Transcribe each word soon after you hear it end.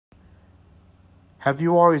Have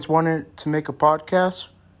you always wanted to make a podcast?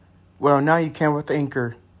 Well, now you can with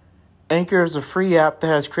Anchor. Anchor is a free app that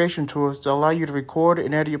has creation tools that allow you to record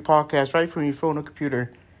and edit your podcast right from your phone or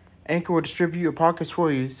computer. Anchor will distribute your podcast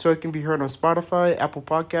for you so it can be heard on Spotify, Apple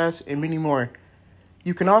Podcasts, and many more.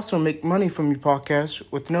 You can also make money from your podcast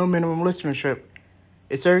with no minimum listenership.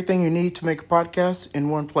 It's everything you need to make a podcast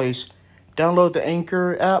in one place. Download the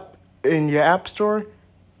Anchor app in your app store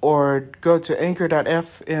or go to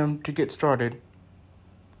anchor.fm to get started.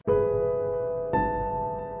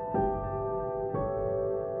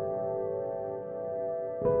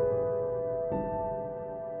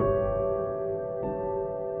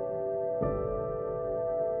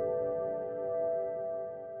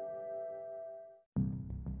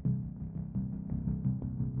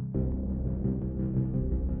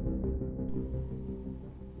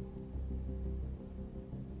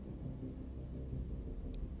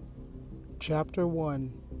 Chapter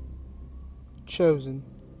 1. Chosen.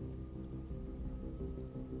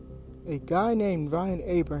 A guy named Ryan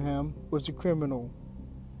Abraham was a criminal.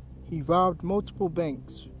 He robbed multiple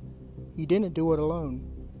banks. He didn't do it alone.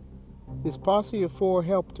 His posse of 4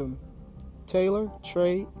 helped him: Taylor,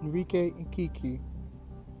 Trey, Enrique, and Kiki.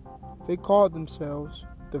 They called themselves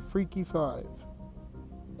the Freaky Five.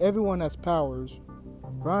 Everyone has powers.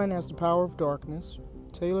 Ryan has the power of darkness.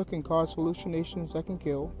 Taylor can cause hallucinations that can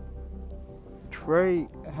kill. Trey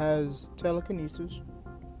has telekinesis.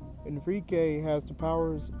 Enrique has the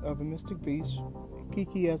powers of a mystic beast.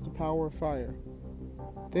 Kiki has the power of fire.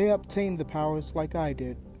 They obtained the powers like I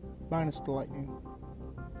did, minus the lightning.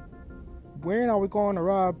 When are we going to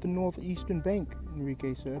rob the Northeastern Bank?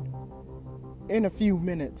 Enrique said. In a few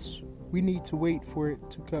minutes. We need to wait for it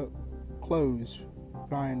to close,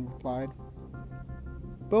 Ryan replied.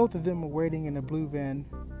 Both of them were waiting in a blue van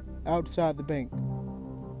outside the bank.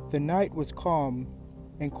 The night was calm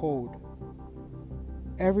and cold.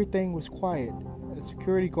 Everything was quiet. A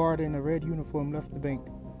security guard in a red uniform left the bank.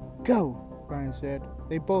 Go, Ryan said.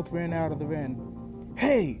 They both ran out of the van.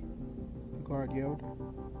 Hey, the guard yelled.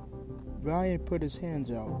 Ryan put his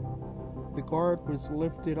hands out. The guard was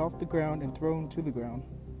lifted off the ground and thrown to the ground.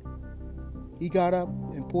 He got up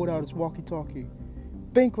and pulled out his walkie-talkie.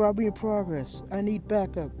 Bank robbery in progress. I need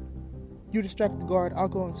backup. You distract the guard. I'll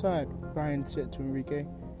go inside, Ryan said to Enrique.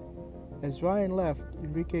 As Ryan left,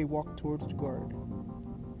 Enrique walked towards the guard.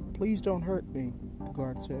 Please don't hurt me, the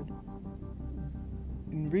guard said.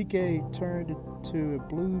 Enrique turned to a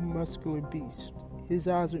blue, muscular beast. His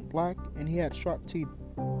eyes went black, and he had sharp teeth.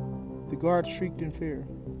 The guard shrieked in fear.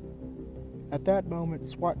 At that moment,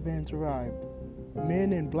 SWAT vans arrived.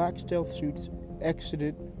 Men in black stealth suits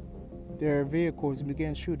exited their vehicles and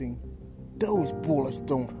began shooting. Those bullets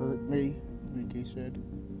don't hurt me, Enrique said.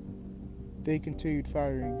 They continued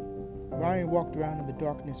firing. Ryan walked around in the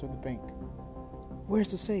darkness of the bank.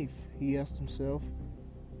 Where's the safe? He asked himself.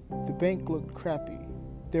 The bank looked crappy.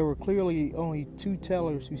 There were clearly only 2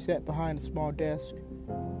 tellers who sat behind a small desk.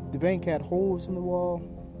 The bank had holes in the wall.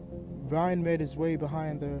 Ryan made his way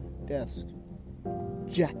behind the desk.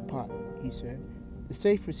 Jackpot, he said. The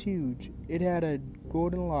safe was huge. It had a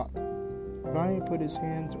golden lock. Ryan put his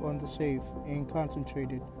hands on the safe and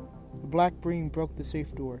concentrated. A black beam broke the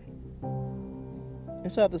safe door.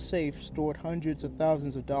 Inside the safe stored hundreds of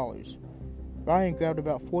thousands of dollars. Ryan grabbed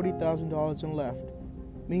about $40,000 and left.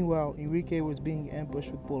 Meanwhile, Enrique was being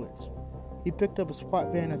ambushed with bullets. He picked up a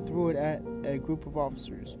SWAT van and threw it at a group of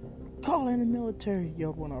officers. Call in the military,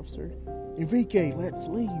 yelled one officer. Enrique, let's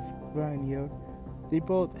leave, Ryan yelled. They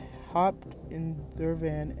both hopped in their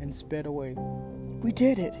van and sped away. We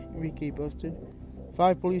did it, Enrique boasted.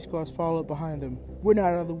 5 police cars followed behind them. We're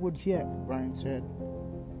not out of the woods yet, Ryan said.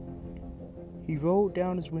 He rolled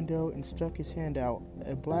down his window and stuck his hand out.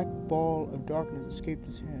 A black ball of darkness escaped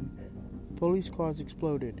his hand. The police cars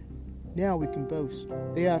exploded. Now we can boast.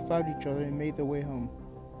 They high-fived each other and made their way home.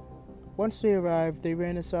 Once they arrived, they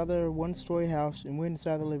ran inside their 1-story house and went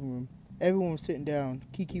inside the living room. Everyone was sitting down.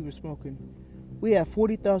 Kiki was smoking. We have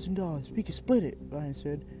 $40,000. We can split it, Ryan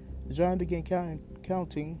said. As Ryan began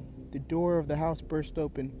counting, the door of the house burst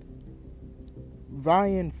open.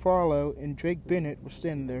 Ryan Farlow and Drake Bennett were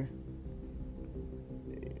standing there.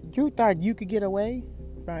 You thought you could get away?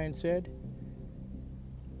 Ryan said.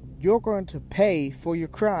 You're going to pay for your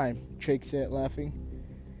crime, Drake said, laughing.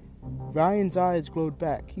 Ryan's eyes glowed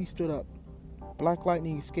back. He stood up. Black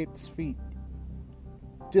lightning escaped his feet.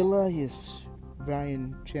 Delirious,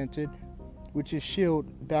 Ryan chanted, with his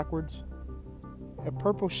shield backwards. A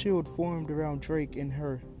purple shield formed around Drake and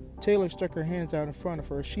her. Taylor stuck her hands out in front of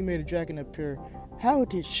her. She made a dragon appear. How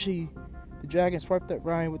did she? The dragon swiped at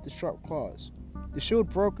Ryan with the sharp claws. The shield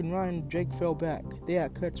broke and Ryan and Jake fell back. They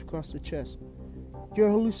had cuts across the chest. You're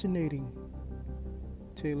hallucinating,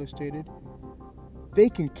 Taylor stated. They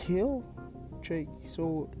can kill? Drake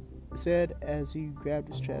said as he grabbed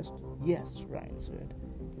his chest. Yes, Ryan said.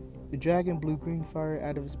 The dragon blew green fire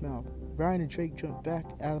out of his mouth. Ryan and Drake jumped back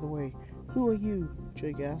out of the way. Who are you?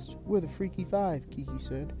 Drake asked. We're the Freaky Five, Kiki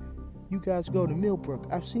said. You guys go to Millbrook.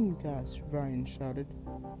 I've seen you guys, Ryan shouted.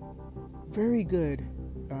 Very good,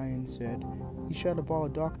 Ryan said. He shot a ball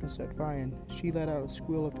of darkness at Ryan. She let out a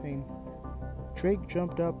squeal of pain. Drake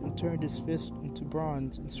jumped up and turned his fist into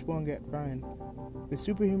bronze and swung at Ryan. With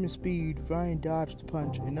superhuman speed, Ryan dodged the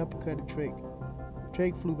punch and uppercutted Drake.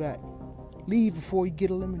 Drake flew back. Leave before you get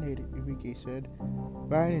eliminated, Enrique said.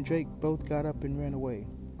 Ryan and Drake both got up and ran away.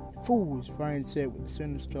 Fools, Ryan said with a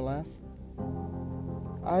sinister laugh.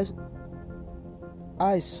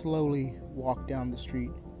 I slowly walked down the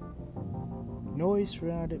street. Noise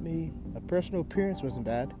surrounded me. My personal appearance wasn't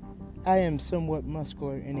bad. I am somewhat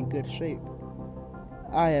muscular and in good shape.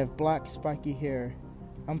 I have black, spiky hair.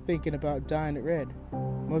 I'm thinking about dyeing it red.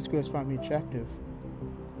 Most girls find me attractive.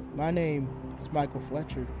 My name is Michael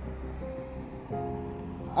Fletcher.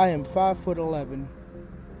 I am 5'11".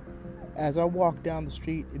 As I walked down the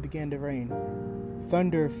street, it began to rain.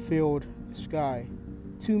 Thunder filled the sky.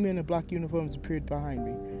 2 men in black uniforms appeared behind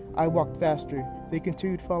me. I walked faster. They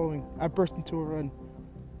continued following. I burst into a run.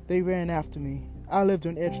 They ran after me. I lived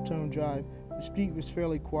on H.A.N.D Drive. The street was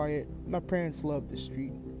fairly quiet. My parents loved the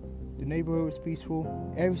street. The neighborhood was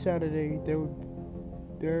peaceful. Every Saturday,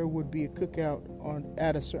 there would be a cookout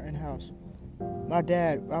at a certain house. My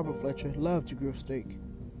dad, Robert Fletcher, loved to grill steak.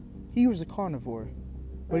 He was a carnivore,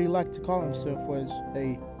 but he liked to call himself was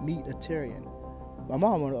a meatitarian. My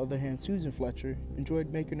mom, on the other hand, Susan Fletcher,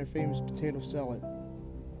 enjoyed making her famous potato salad.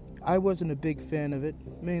 I wasn't a big fan of it,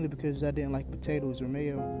 mainly because I didn't like potatoes or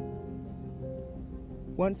mayo.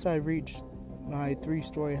 Once I reached my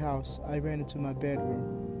 3-story house, I ran into my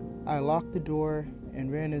bedroom. I locked the door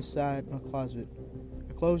and ran inside my closet.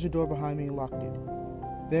 I closed the door behind me and locked it.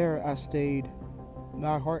 There I stayed.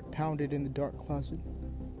 My heart pounded in the dark closet.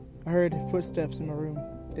 I heard footsteps in my room.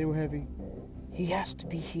 They were heavy. He has to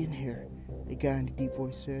be in here, a guy in a deep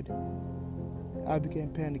voice said. I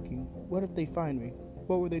began panicking. What if they find me?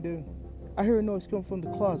 What would they do? I heard a noise come from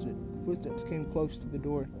the closet. The footsteps came close to the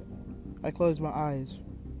door. I closed my eyes.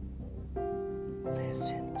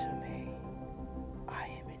 Listen to me. I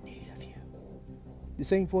am in need of you. The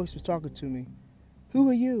same voice was talking to me. Who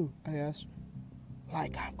are you? I asked.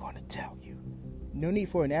 Like I'm going to tell you. No need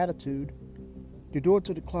for an attitude. The door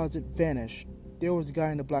to the closet vanished. There was a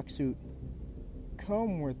guy in a black suit.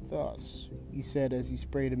 Come with us, he said as he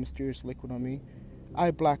sprayed a mysterious liquid on me.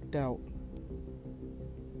 I blacked out.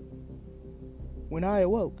 When I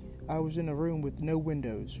awoke, I was in a room with no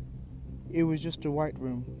windows. It was just a white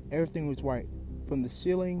room. Everything was white, from the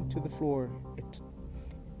ceiling to the floor.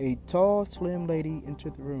 A tall, slim lady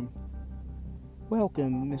entered the room.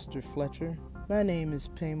 Welcome, Mr. Fletcher. My name is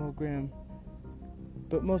Pamela Graham,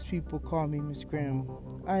 but most people call me Miss Graham.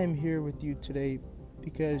 I am here with you today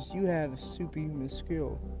because you have a superhuman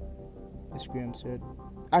skill, Miss Graham said.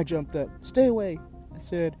 I jumped up. Stay away, I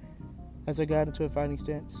said as I got into a fighting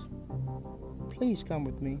stance. Please come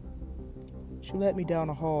with me. She led me down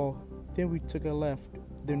a hall. Then we took a left,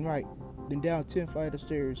 then right, then down 10 flights of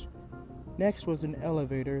stairs. Next was an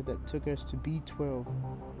elevator that took us to B12.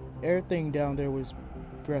 Everything down there was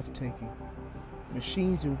breathtaking.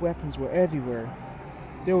 Machines and weapons were everywhere.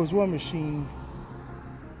 There was one machine.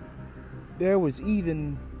 There was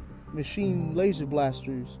even machine laser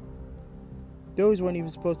blasters. Those weren't even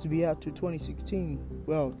supposed to be out till 2016.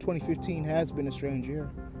 Well, 2015 has been a strange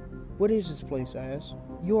year. What is this place, I asked.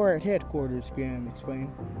 You are at headquarters, Graham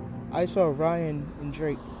explained. I saw Ryan and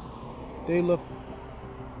Drake. They looked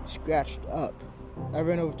scratched up. I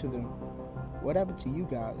ran over to them. What happened to you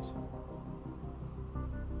guys?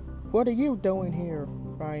 What are you doing here?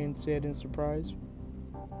 Ryan said in surprise.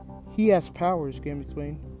 He has powers, Graham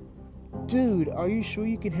explained. Dude, are you sure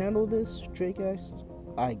you can handle this? Drake asked.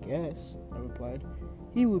 I guess, I replied.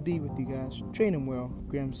 He will be with you guys. Train him well,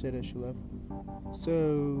 Graham said as she left.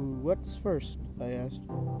 So, what's first? I asked.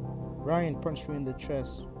 Ryan punched me in the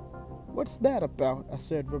chest. What's that about? I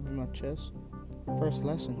said, rubbing my chest. First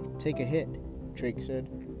lesson, take a hit, Drake said.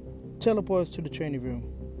 Teleport us to the training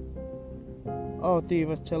room. All 3 of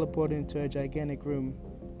us teleported into a gigantic room.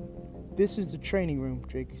 This is the training room,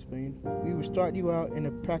 Drake explained. We will start you out in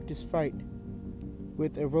a practice fight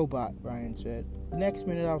with a robot, Ryan said. The next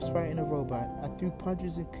minute I was fighting a robot. I threw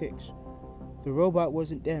punches and kicks. The robot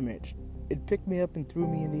wasn't damaged. It picked me up and threw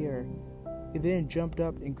me in the air. It then jumped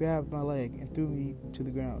up and grabbed my leg and threw me to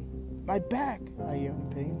the ground. My back! I yelled in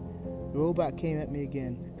pain. The robot came at me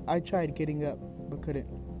again. I tried getting up, but couldn't.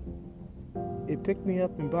 It picked me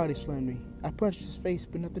up and body slammed me. I punched his face,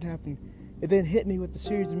 but nothing happened. It then hit me with a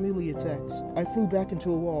series of melee attacks. I flew back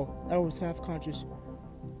into a wall. I was half conscious.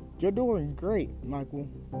 "You're doing great, Michael,"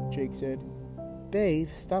 Jake said. "Babe,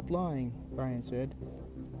 stop lying," Ryan said.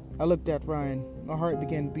 I looked at Ryan. My heart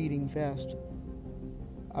began beating fast.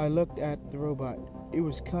 I looked at the robot. It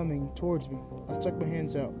was coming towards me. I stuck my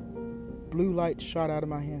hands out. Blue light shot out of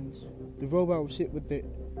my hands. The robot was hit with it.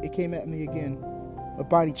 It came at me again. My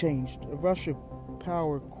body changed. A rush of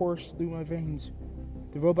power coursed through my veins.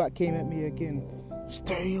 The robot came at me again.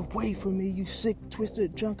 "Stay away from me, you sick,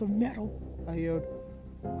 twisted junk of metal," I yelled.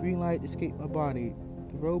 Green light escaped my body.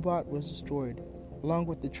 The robot was destroyed, along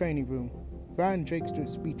with the training room. Ryan and Jake stood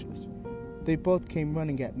speechless. They both came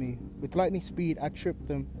running at me. With lightning speed, I tripped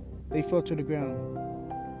them. They fell to the ground.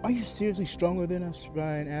 "Are you seriously stronger than us?"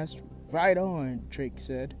 Ryan asked. "Right on," Drake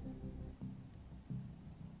said.